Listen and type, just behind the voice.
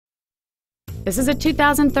This is a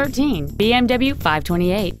 2013 BMW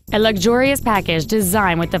 528, a luxurious package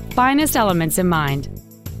designed with the finest elements in mind.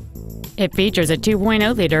 It features a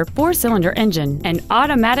 2.0-liter four-cylinder engine and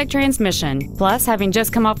automatic transmission. Plus, having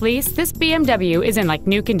just come off lease, this BMW is in like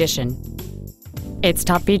new condition. Its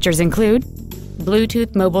top features include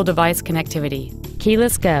Bluetooth mobile device connectivity,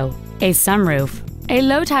 keyless go, a sunroof, a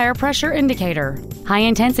low tire pressure indicator,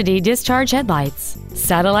 high-intensity discharge headlights,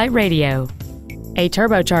 satellite radio, a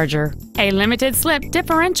turbocharger, a limited slip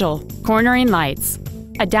differential, cornering lights,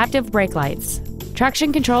 adaptive brake lights,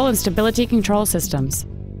 traction control and stability control systems,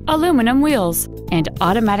 aluminum wheels, and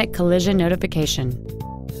automatic collision notification.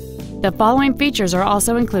 The following features are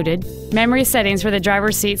also included: memory settings for the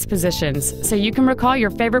driver's seat's positions, so you can recall your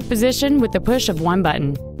favorite position with the push of one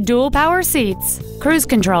button, dual power seats, cruise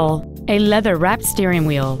control, a leather-wrapped steering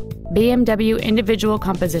wheel, BMW individual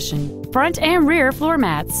composition, front and rear floor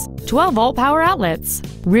mats, 12-volt power outlets,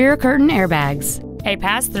 rear curtain airbags, a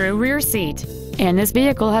pass-through rear seat, and this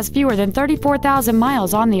vehicle has fewer than 34,000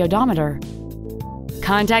 miles on the odometer.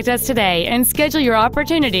 Contact us today and schedule your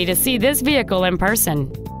opportunity to see this vehicle in person.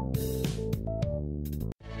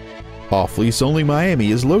 Off Lease Only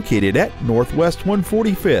Miami is located at Northwest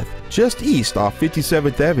 145th, just east off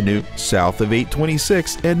 57th Avenue, south of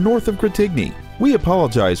 826, and north of Cretigny. We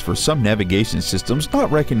apologize for some navigation systems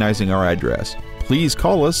not recognizing our address. Please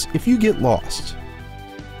call us if you get lost.